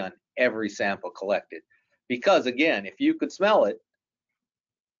HPLC on every sample collected. Because again, if you could smell it,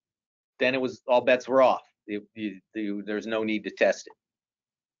 then it was all bets were off. There's no need to test it.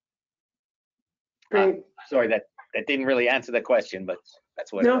 Great. Sorry, that didn't really answer the question, but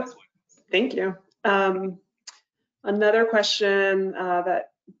that's what it was. Thank you. Another question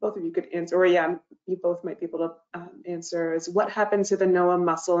that both of you could answer, or yeah, you both might be able to answer, is what happened to the NOAA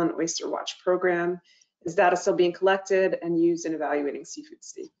Mussel and Oyster Watch program? Is data still being collected and used in evaluating seafood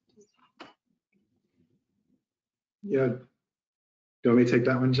safety? Yeah. Do you want me to take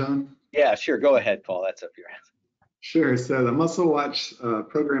that one, John? Yeah, sure. Go ahead, Paul. That's up your answer. Sure. So the Mussel Watch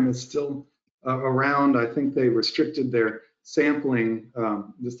program is still around. I think they restricted their sampling.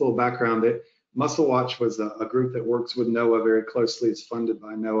 This little background, that Mussel Watch was a group that works with NOAA very closely. It's funded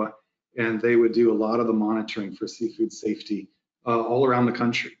by NOAA, and they would do a lot of the monitoring for seafood safety all around the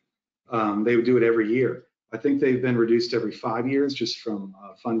country. They would do it every year. I think they've been reduced every 5 years just from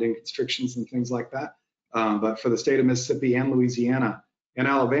funding constrictions and things like that. But for the state of Mississippi and Louisiana and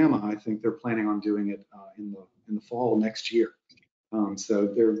Alabama, I think they're planning on doing it in the fall next year. So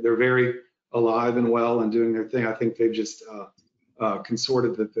they're very alive and well and doing their thing. I think they've just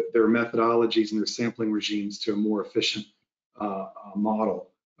consorted their methodologies and their sampling regimes to a more efficient model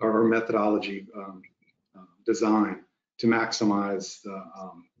or methodology design to maximize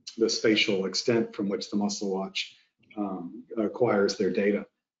the spatial extent from which the Mussel Watch acquires their data.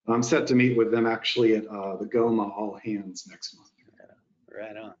 I'm set to meet with them actually at the GOMA All Hands next month.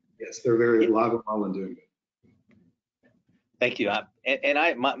 Right on. Yes, they're very alive and well and doing it. Thank you.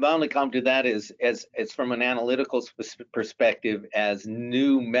 My only comment to that is, as from an analytical perspective, as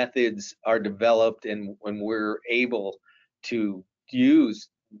new methods are developed and when we're able to use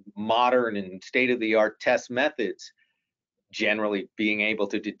modern and state-of-the-art test methods, generally being able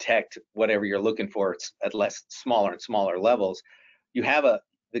to detect whatever you're looking for at smaller and smaller levels, you have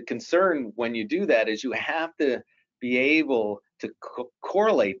the concern when you do that is you have to be able to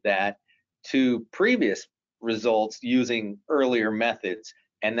correlate that to previous results using earlier methods,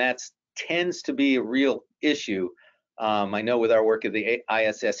 and that tends to be a real issue. I know with our work at the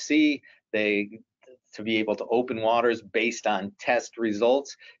ISSC, to be able to open waters based on test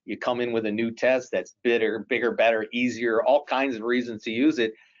results, you come in with a new test that's bigger, better, easier, all kinds of reasons to use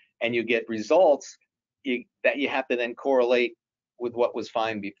it, and you get results that you have to then correlate with what was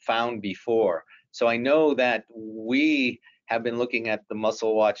found before. So I know that we have been looking at the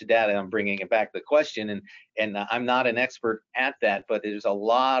Mussel Watch data. I'm bringing it back to the question, and I'm not an expert at that, but there's a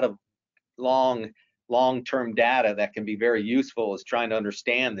lot of long-term data that can be very useful as trying to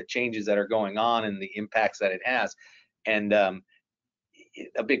understand the changes that are going on and the impacts that it has. And a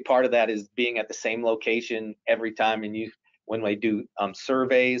big part of that is being at the same location every time. And when they do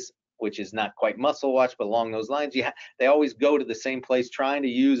surveys, which is not quite Mussel Watch, but along those lines, they always go to the same place, trying to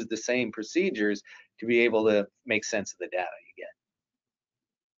use the same procedures to be able to make sense of the data you get.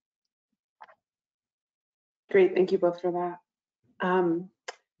 Great, thank you both for that.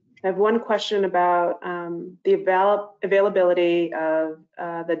 I have one question about the availability of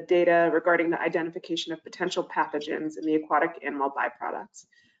the data regarding the identification of potential pathogens in the aquatic animal byproducts,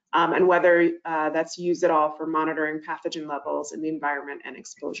 and whether that's used at all for monitoring pathogen levels in the environment and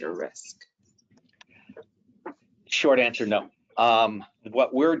exposure risk. Short answer, no.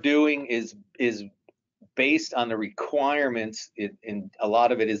 What we're doing is based on the requirements, and a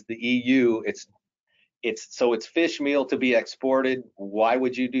lot of it is the EU. So it's fish meal to be exported. Why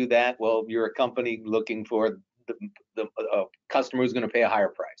would you do that? Well, you're a company looking for the customer who's going to pay a higher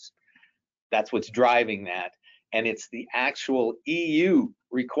price. That's what's driving that. And it's the actual EU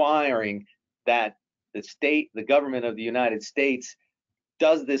requiring that the government of the United States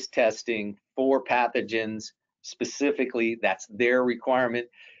does this testing for pathogens specifically. That's their requirement.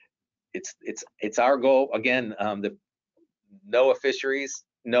 It's our goal. Again, the NOAA Fisheries,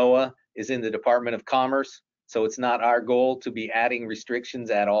 NOAA is in the Department of Commerce, so it's not our goal to be adding restrictions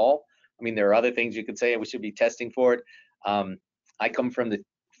at all. I mean, there are other things you could say we should be testing for it. I come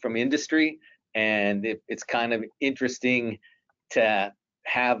from industry, and it's kind of interesting to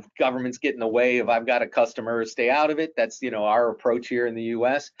have governments get in the way of, I've got a customer, stay out of it. That's our approach here in the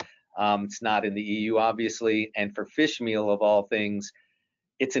U.S. It's not in the EU, obviously. And for fish meal, of all things,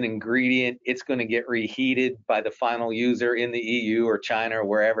 it's an ingredient. It's going to get reheated by the final user in the EU or China or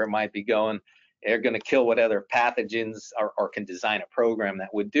wherever it might be going. They're going to kill what other pathogens, or can design a program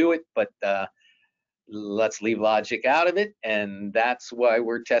that would do it. But let's leave logic out of it. And that's why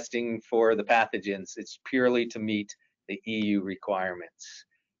we're testing for the pathogens. It's purely to meet the EU requirements.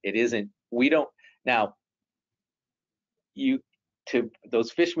 It isn't, we don't, now,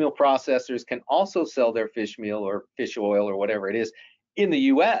 those fish meal processors can also sell their fish meal or fish oil or whatever it is in the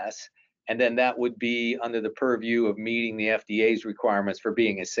US, and then that would be under the purview of meeting the FDA's requirements for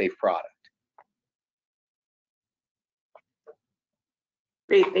being a safe product.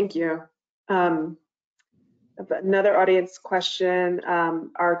 Great, thank you. Another audience question,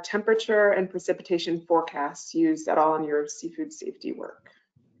 are temperature and precipitation forecasts used at all in your seafood safety work?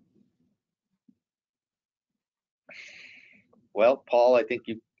 Well, Paul, I think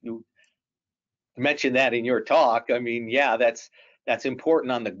you mentioned that in your talk. I mean, yeah, that's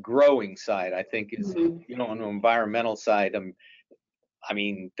important on the growing side, I think, is, you know, on the environmental side. I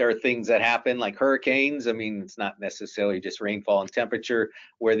mean, there are things that happen like hurricanes. I mean, it's not necessarily just rainfall and temperature,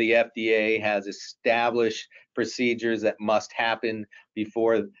 where the FDA has established procedures that must happen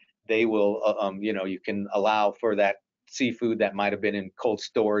before they will, you know, you can allow for that seafood that might have been in cold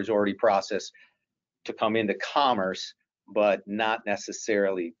storage, already processed, to come into commerce, but not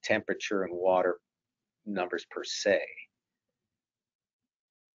necessarily temperature and water numbers per se.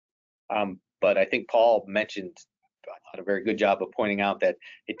 But I think Paul mentioned a very good job of pointing out that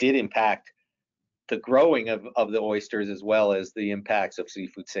it did impact the growing of the oysters, as well as the impacts of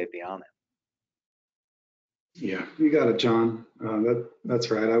seafood safety on them. Yeah, you got it, John.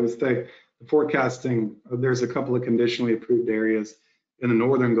 That's right. I was thinking the forecasting, there's a couple of conditionally approved areas in the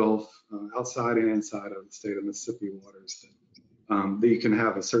Northern Gulf, outside and inside of the state of Mississippi waters, that you can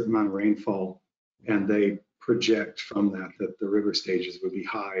have a certain amount of rainfall, and they project from that the river stages would be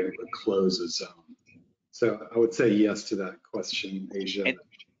high and it would close a zone. So I would say yes to that question, Asia.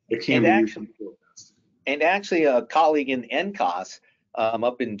 It can be used in forecasting. And actually, a colleague in NCOS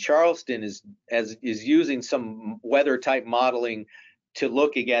up in Charleston is using some weather type modeling to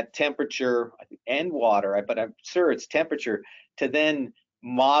looking at temperature and water, but I'm sure it's temperature, to then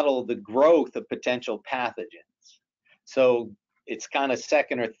model the growth of potential pathogens. So it's kind of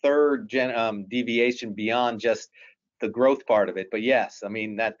second or third deviation beyond just the growth part of it. But yes, I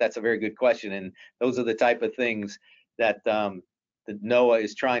mean, that's a very good question. And those are the type of things that the NOAA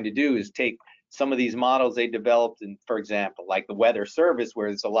is trying to do, is take some of these models they developed, and for example, like the Weather Service, where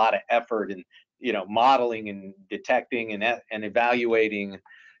there's a lot of effort in, you know, modeling and detecting and evaluating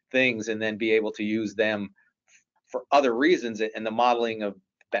things, and then be able to use them for other reasons. And the modeling of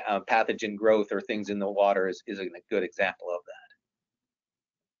pathogen growth or things in the water is a good example of that.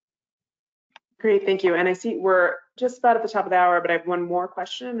 Great, thank you. And I see we're just about at the top of the hour, but I have one more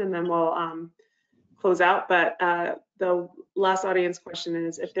question and then we'll close out. But the last audience question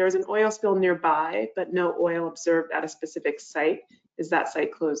is, if there is an oil spill nearby, but no oil observed at a specific site, is that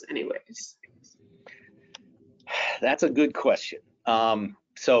site closed anyways? That's a good question.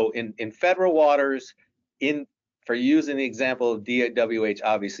 So in federal waters, for using the example of DWH,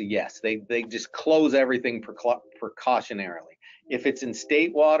 obviously, yes, they just close everything precautionarily. If it's in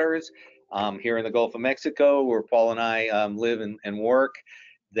state waters, here in the Gulf of Mexico, where Paul and I live and work,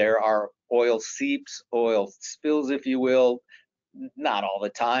 there are oil seeps, oil spills, if you will, not all the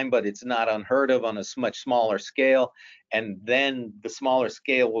time, but it's not unheard of on a much smaller scale. And then the smaller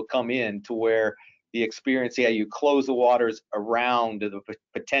scale will come in to where the experience, yeah, you close the waters around the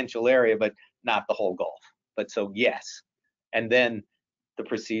potential area, but not the whole Gulf. But so yes, and then the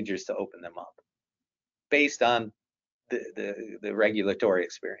procedures to open them up based on the regulatory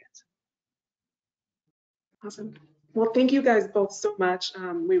experience. Awesome. Well, thank you guys both so much.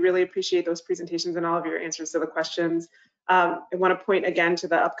 We really appreciate those presentations and all of your answers to the questions. I want to point again to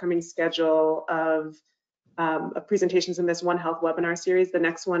the upcoming schedule of presentations in this One Health webinar series. The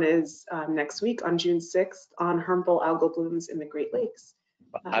next one is next week on June 6th on harmful algal blooms in the Great Lakes.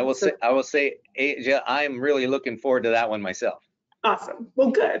 I will say, Asia, I'm really looking forward to that one myself. Awesome. Well,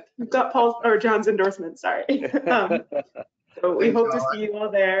 good. We've got Paul's or John's endorsement. Sorry. So we hope to see you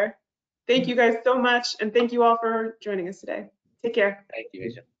all there. Thank you guys so much, and thank you all for joining us today. Take care. Thank you,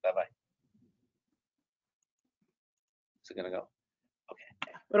 Asia. Bye-bye. Is it gonna go?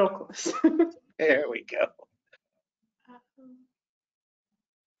 Okay. It'll close. There we go.